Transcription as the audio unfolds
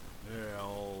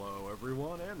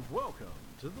welcome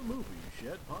to the Movie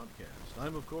Shed Podcast.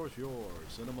 I'm, of course, your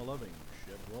cinema-loving,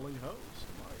 shed-dwelling host,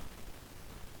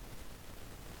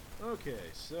 Mike. Okay,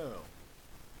 so,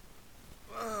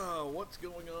 what's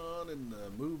going on in the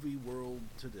movie world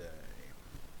today?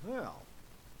 Well,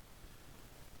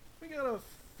 we got a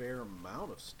fair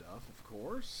amount of stuff, of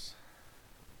course.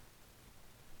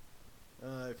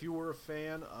 If you were a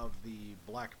fan of the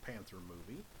Black Panther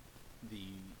movie,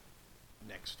 the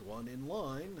next one in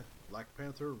line, Black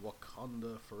Panther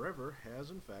Wakanda Forever, has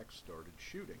in fact started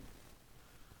shooting.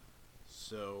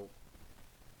 So,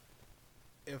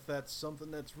 if that's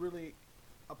something that's really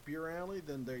up your alley,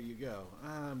 then there you go.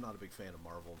 I'm not a big fan of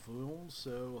Marvel films,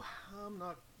 so I'm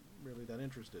not really that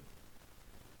interested.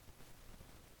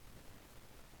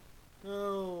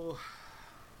 Oh,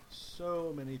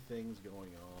 so many things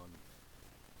going on.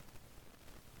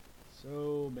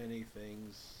 So many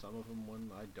things, some of them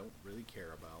one I don't really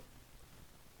care about.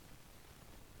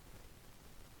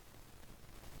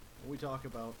 When we talk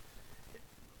about,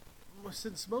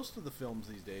 since most of the films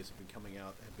these days have been coming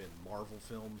out have been Marvel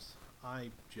films,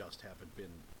 I just haven't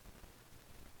been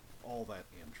all that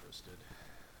interested.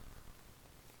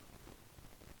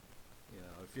 You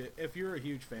know, if you're a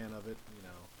huge fan of it, you know,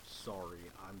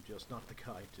 sorry, I'm just not the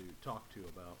guy to talk to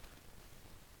about.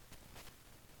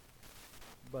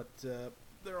 But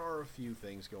there are a few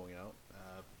things going out.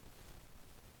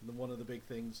 One of the big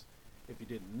things, if you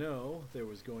didn't know, there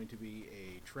was going to be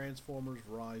a Transformers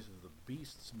Rise of the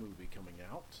Beasts movie coming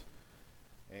out.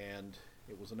 And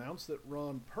it was announced that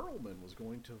Ron Perlman was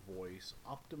going to voice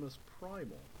Optimus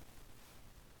Primal.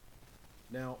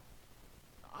 Now,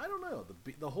 I don't know,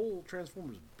 the whole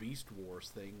Transformers Beast Wars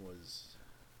thing was...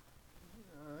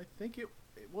 I think it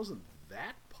wasn't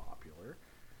that popular.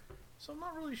 So I'm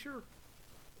not really sure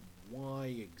why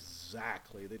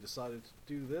exactly they decided to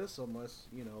do this, unless,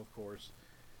 you know, of course,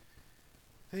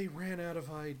 they ran out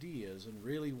of ideas and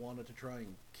really wanted to try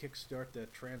and kickstart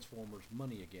that Transformers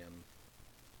money again.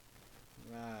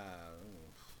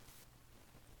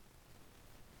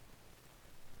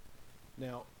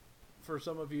 Now, for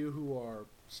some of you who are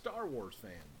Star Wars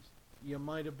fans, you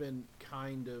might have been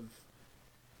kind of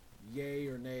yay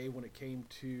or nay when it came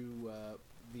to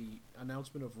the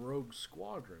announcement of Rogue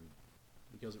Squadron,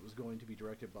 because it was going to be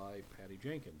directed by Patty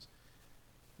Jenkins.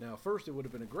 Now, first, it would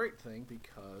have been a great thing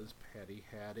because Patty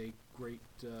had a great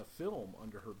film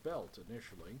under her belt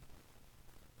initially,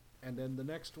 and then the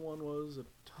next one was a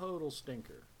total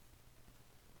stinker.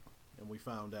 And we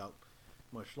found out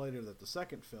much later that the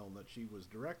second film that she was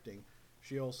directing,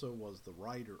 she also was the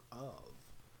writer of.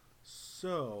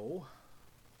 So,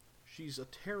 she's a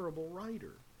terrible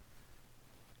writer.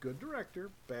 Good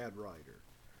director, bad writer.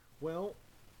 Well,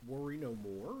 worry no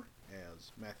more,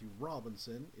 as Matthew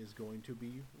Robinson is going to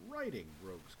be writing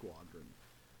Rogue Squadron.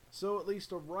 So at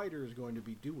least a writer is going to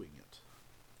be doing it.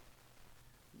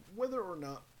 Whether or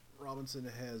not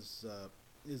Robinson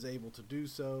is able to do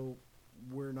so,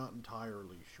 we're not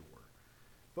entirely sure.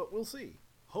 But we'll see.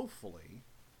 Hopefully,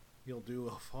 he'll do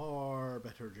a far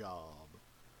better job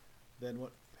than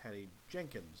what Patty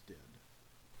Jenkins did.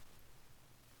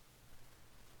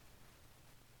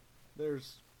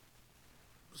 There's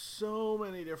so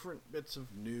many different bits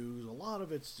of news. A lot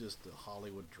of it's just the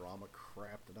Hollywood drama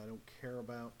crap that I don't care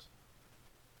about.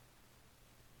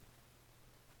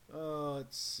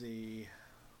 Let's see.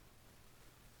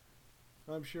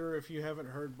 I'm sure if you haven't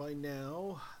heard by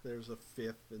now, there's a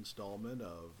 5th installment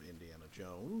of Indiana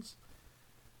Jones,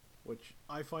 which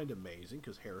I find amazing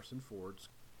because Harrison Ford's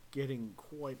getting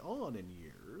quite on in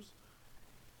years.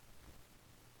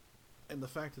 And the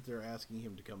fact that they're asking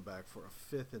him to come back for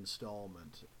a 5th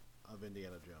installment of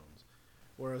Indiana Jones.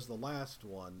 Whereas the last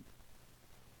one,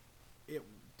 it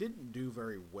didn't do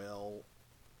very well.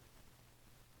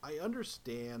 I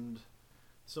understand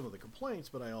some of the complaints,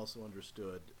 but I also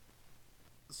understood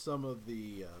some of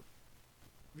the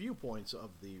viewpoints of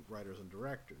the writers and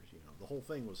directors. You know, the whole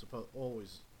thing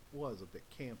always was a bit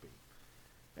campy.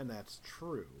 And that's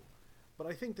true. But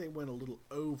I think they went a little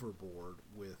overboard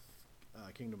with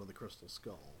Kingdom of the Crystal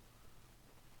Skull.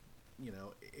 You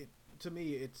know, to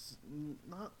me, it's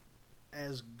not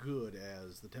as good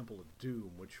as the Temple of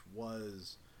Doom, which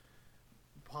was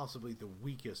possibly the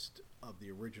weakest of the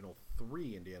original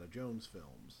 3 Indiana Jones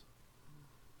films.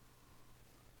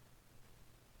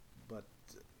 But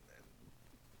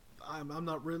I'm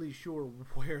not really sure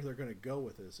where they're going to go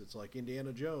with this. It's like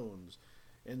Indiana Jones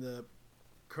and the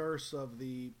Curse of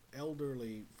the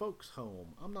Elderly Folks Home.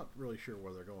 I'm not really sure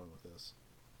where they're going with this.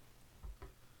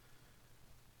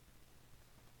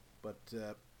 But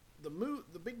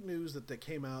the big news that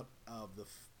came out of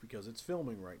because it's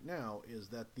filming right now is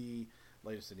that the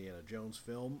latest Indiana Jones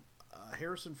film,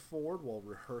 Harrison Ford, while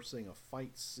rehearsing a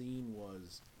fight scene,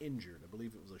 was injured. I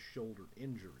believe it was a shoulder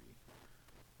injury.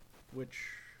 Which,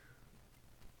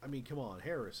 I mean, come on,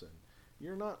 Harrison,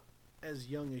 you're not as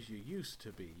young as you used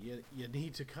to be. You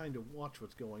need to kind of watch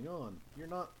what's going on. You're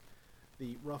not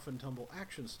the rough and tumble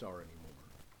action star anymore.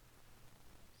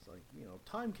 It's like,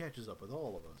 time catches up with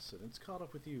all of us, and it's caught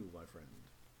up with you, my friend.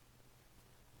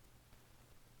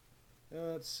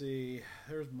 Let's see.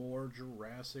 There's more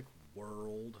Jurassic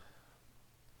World.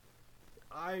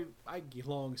 I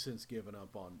long since given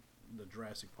up on the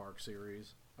Jurassic Park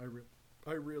series.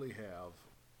 I really have.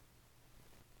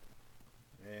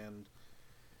 And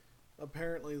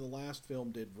apparently the last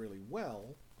film did really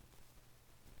well.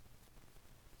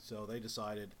 So they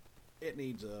decided we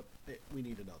need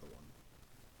another one.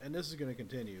 And this is going to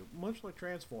continue, much like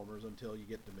Transformers, until you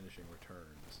get diminishing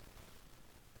returns.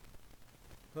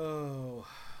 Oh.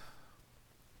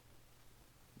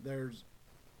 There's,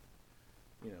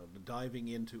 the diving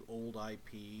into old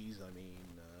IPs. I mean,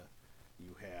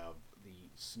 you have the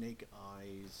Snake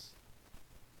Eyes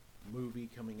movie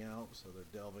coming out, so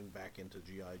they're delving back into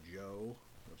G.I. Joe,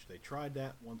 which they tried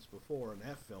that once before, and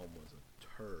that film was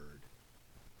a turd.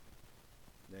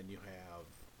 Then you have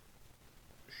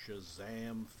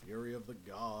Shazam! Fury of the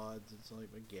Gods. It's like,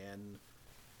 again,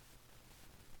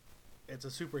 it's a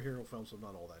superhero film, so I'm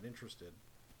not all that interested.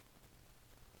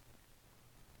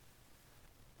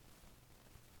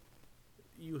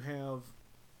 You have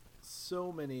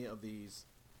so many of these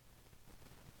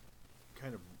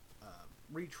kind of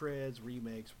retreads,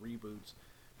 remakes, reboots,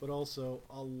 but also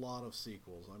a lot of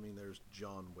sequels. I mean, there's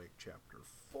John Wick Chapter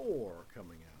 4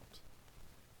 coming out.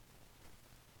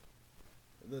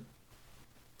 The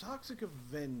Toxic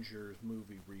Avengers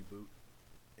movie reboot.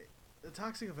 The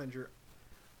Toxic Avenger,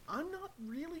 I'm not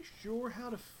really sure how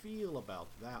to feel about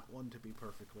that one, to be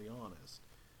perfectly honest.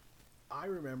 I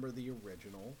remember the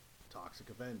original Toxic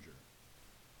Avenger,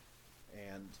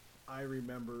 and I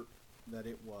remember that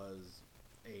it was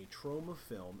a Troma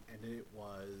film, and it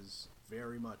was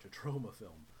very much a Troma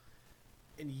film,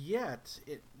 and yet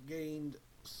it gained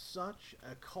such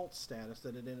a cult status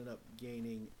that it ended up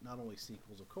gaining not only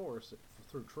sequels, of course,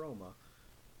 through Troma,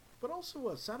 but also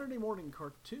a Saturday morning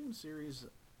cartoon series,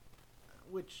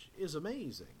 which is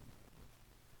amazing.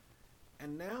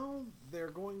 And now they're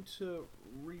going to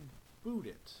reboot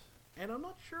it, and I'm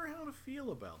not sure how to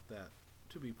feel about that,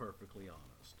 to be perfectly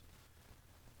honest.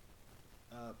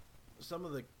 Some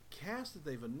of the cast that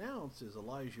they've announced is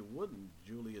Elijah Wood and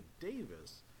Julia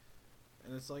Davis,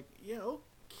 and it's like, yeah,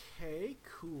 okay,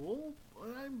 cool,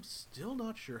 but I'm still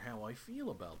not sure how I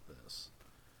feel about this.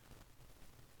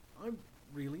 I'm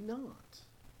really not.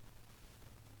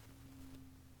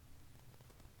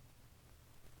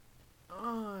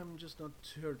 I'm just not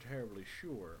terribly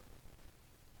sure.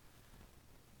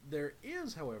 There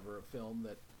is, however, a film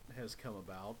that has come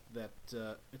about that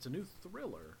it's a new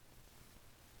thriller,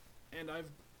 and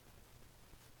I've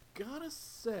gotta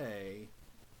say,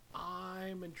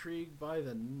 I'm intrigued by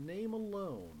the name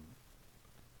alone.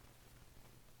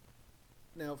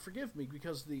 Now, forgive me,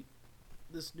 because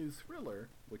this new thriller,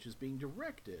 which is being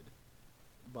directed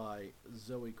by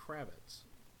Zoe Kravitz,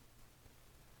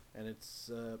 and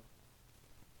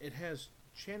it has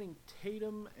Channing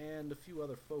Tatum and a few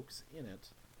other folks in it,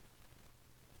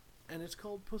 and it's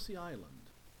called Pussy Island.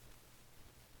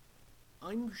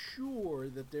 I'm sure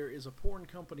that there is a porn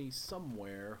company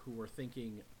somewhere who are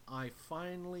thinking, I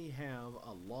finally have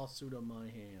a lawsuit on my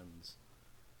hands.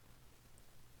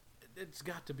 It's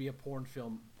got to be a porn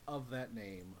film of that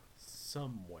name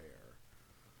somewhere.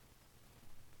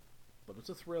 But it's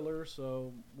a thriller,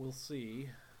 so we'll see.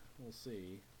 We'll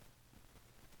see.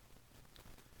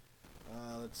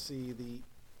 Let's see,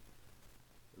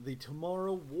 the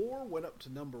Tomorrow War went up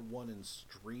to number 1 in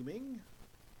streaming.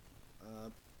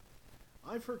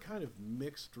 I've heard kind of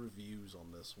mixed reviews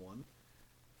on this one,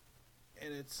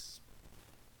 and it's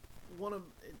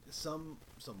some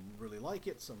really like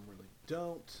it, some really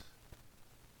don't.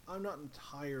 I'm not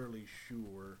entirely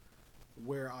sure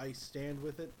where I stand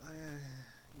with it.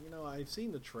 I've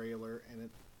seen the trailer, and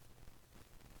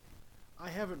I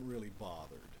haven't really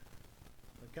bothered.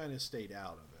 I kind of stayed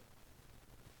out of it.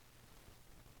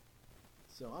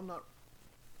 So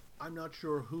I'm not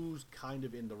sure who's kind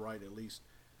of in the right, at least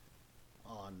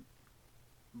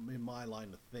in my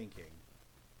line of thinking.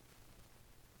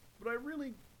 But I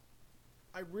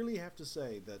really have to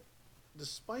say that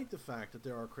despite the fact that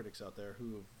there are critics out there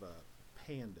who have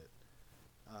panned it,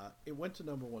 it went to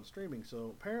number 1 streaming,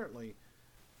 so apparently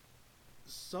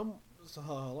a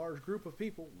large group of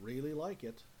people really like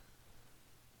it.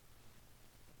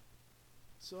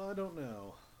 So I don't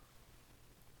know.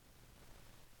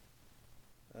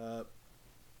 Uh,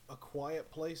 A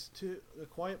Quiet Place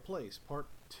Part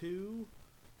 2.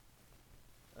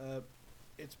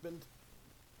 It's been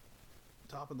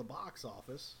top in the box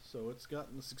office, so it's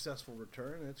gotten a successful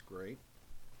return, and it's great.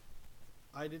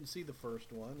 I didn't see the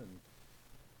first one,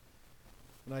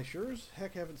 and I sure as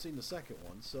heck haven't seen the second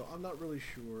one, so I'm not really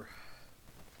sure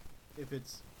if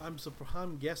it's...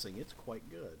 I'm guessing it's quite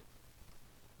good.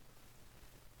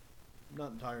 I'm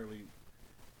not entirely...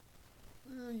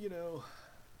 you know...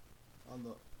 I'm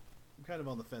kind of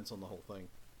on the fence on the whole thing.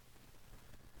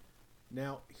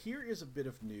 Now, here is a bit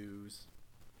of news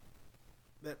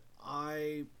that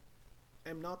I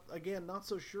am not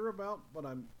so sure about, but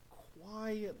I'm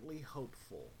quietly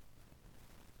hopeful.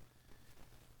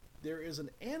 There is an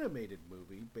animated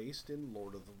movie based in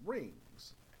Lord of the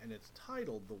Rings, and it's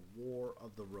titled The War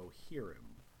of the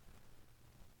Rohirrim.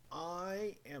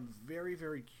 I am very,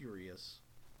 very curious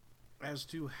as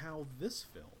to how this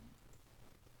film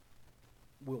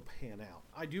will pan out.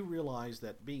 I do realize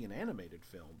that being an animated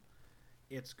film,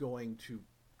 it's going to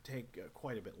take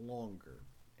quite a bit longer.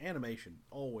 Animation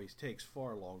always takes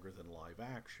far longer than live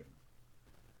action.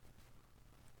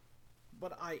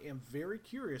 But I am very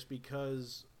curious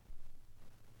because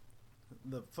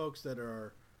the folks that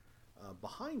are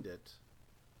behind it,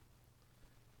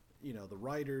 you know, the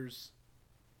writers,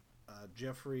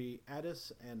 Jeffrey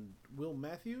Addis and Will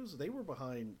Matthews, they were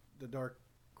behind the Dark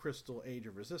Crystal Age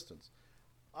of Resistance.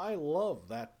 I love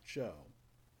that show.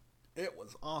 It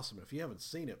was awesome. If you haven't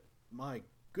seen it, my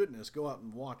goodness, go out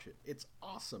and watch it. It's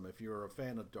awesome if you're a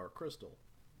fan of Dark Crystal.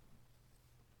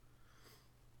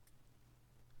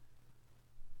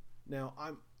 Now,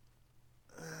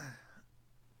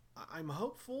 I'm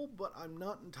hopeful, but I'm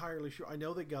not entirely sure. I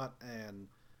know they got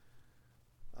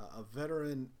a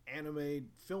veteran anime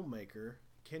filmmaker,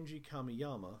 Kenji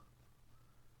Kamiyama,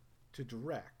 to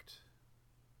direct.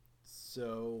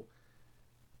 So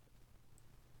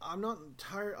I'm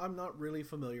not really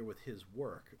familiar with his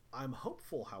work. I'm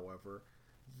hopeful, however,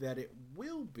 that it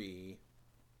will be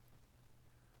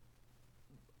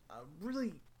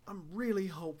I'm really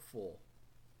hopeful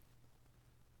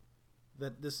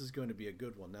that this is going to be a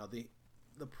good one. Now,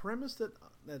 the premise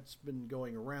that's been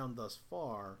going around thus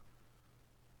far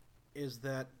is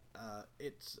that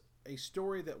it's a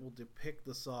story that will depict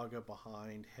the saga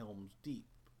behind Helm's Deep,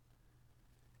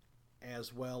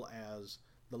 as well as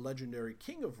the legendary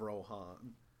king of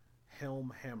Rohan,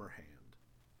 Helm Hammerhand.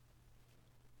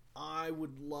 I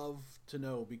would love to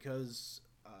know because,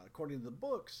 according to the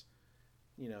books,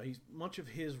 you know, much of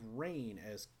his reign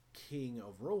as king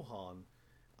of Rohan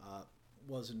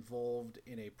was involved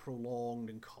in a prolonged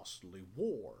and costly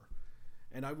war,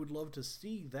 and I would love to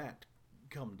see that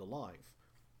come to life.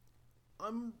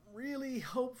 I'm really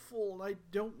hopeful, and I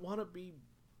don't want to be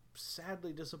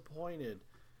sadly disappointed.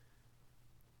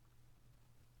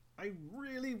 I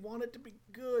really want it to be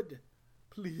good.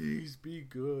 Please be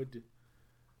good.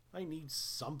 I need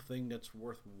something that's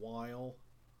worthwhile.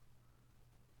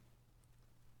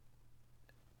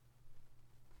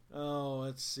 Oh,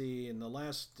 let's see. And the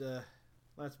last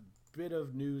bit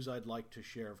of news I'd like to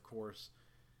share, of course,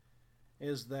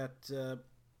 is that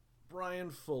Bryan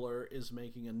Fuller is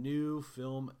making a new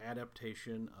film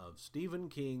adaptation of Stephen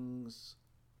King's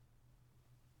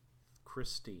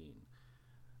Christine.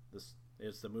 This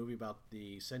is the movie about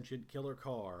the sentient killer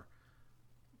car.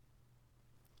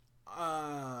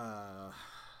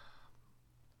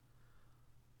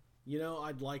 You know,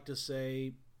 I'd like to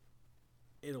say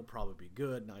it'll probably be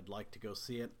good, and I'd like to go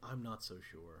see it. I'm not so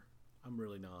sure. I'm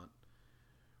really not.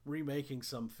 Remaking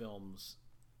some films.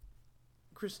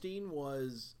 Christine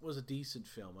was a decent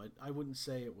film. I wouldn't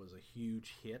say it was a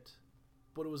huge hit,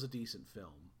 but it was a decent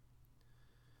film.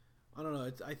 I don't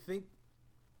know. I think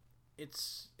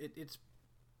its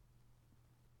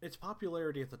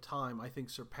popularity at the time, I think,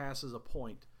 surpasses a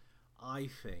point. I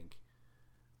think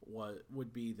what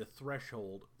would be the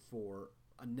threshold for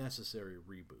a necessary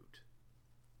reboot.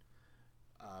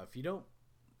 If you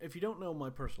don't know my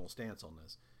personal stance on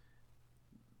this,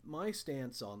 my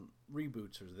stance on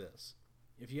reboots is this: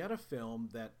 if you had a film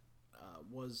that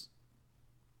was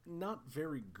not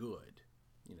very good,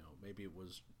 you know, maybe it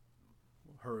was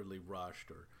hurriedly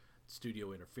rushed or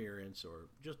studio interference or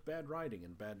just bad writing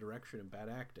and bad direction and bad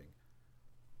acting,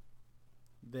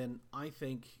 then I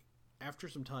think after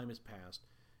some time has passed,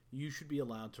 you should be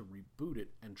allowed to reboot it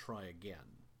and try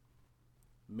again.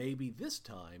 Maybe this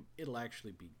time it'll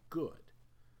actually be good.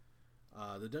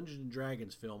 The Dungeons and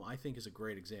Dragons film, I think, is a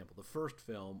great example. The first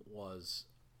film was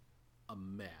a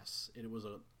mess. It was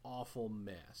an awful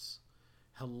mess.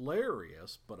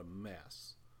 Hilarious, but a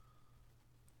mess.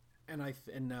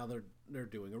 And now they're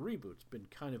doing a reboot. It's been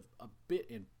kind of a bit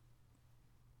in,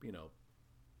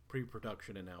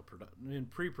 pre-production and now in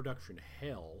pre-production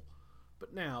hell,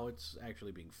 but now it's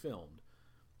actually being filmed.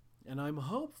 And I'm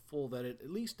hopeful that it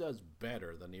at least does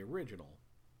better than the original.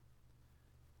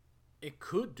 It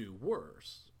could do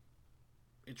worse.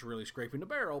 It's really scraping the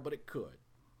barrel, but it could.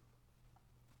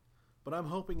 But I'm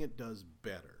hoping it does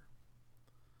better.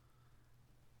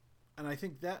 And I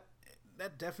think that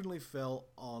definitely fell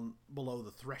on below the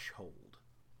threshold.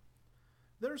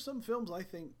 There are some films I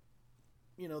think,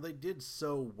 they did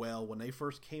so well when they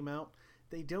first came out,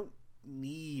 they don't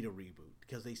need a reboot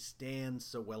because they stand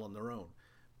so well on their own.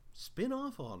 Spin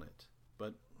off on it.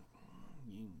 But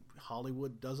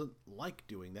Hollywood doesn't like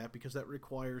doing that because that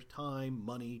requires time,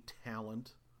 money,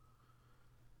 talent.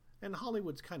 And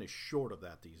Hollywood's kind of short of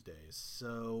that these days.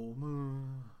 So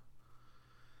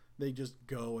they just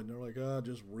go and they're like,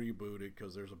 just reboot it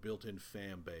because there's a built-in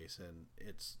fan base, and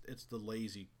it's the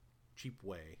lazy, cheap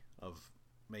way of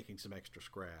making some extra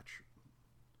scratch.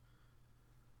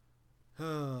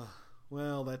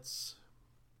 Well, that's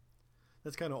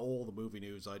kind of all the movie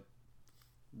news I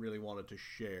really wanted to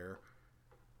share.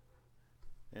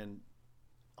 And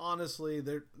honestly,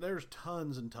 there's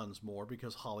tons and tons more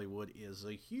because Hollywood is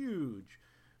a huge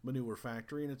manure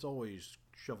factory and it's always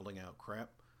shoveling out crap.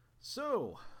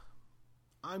 So,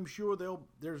 I'm sure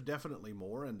there's definitely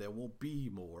more, and there will be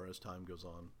more as time goes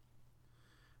on.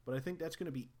 But I think that's going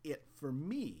to be it for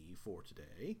me for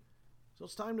today. So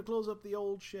it's time to close up the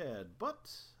old shed. But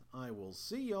I will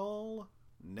see y'all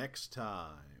next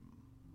time.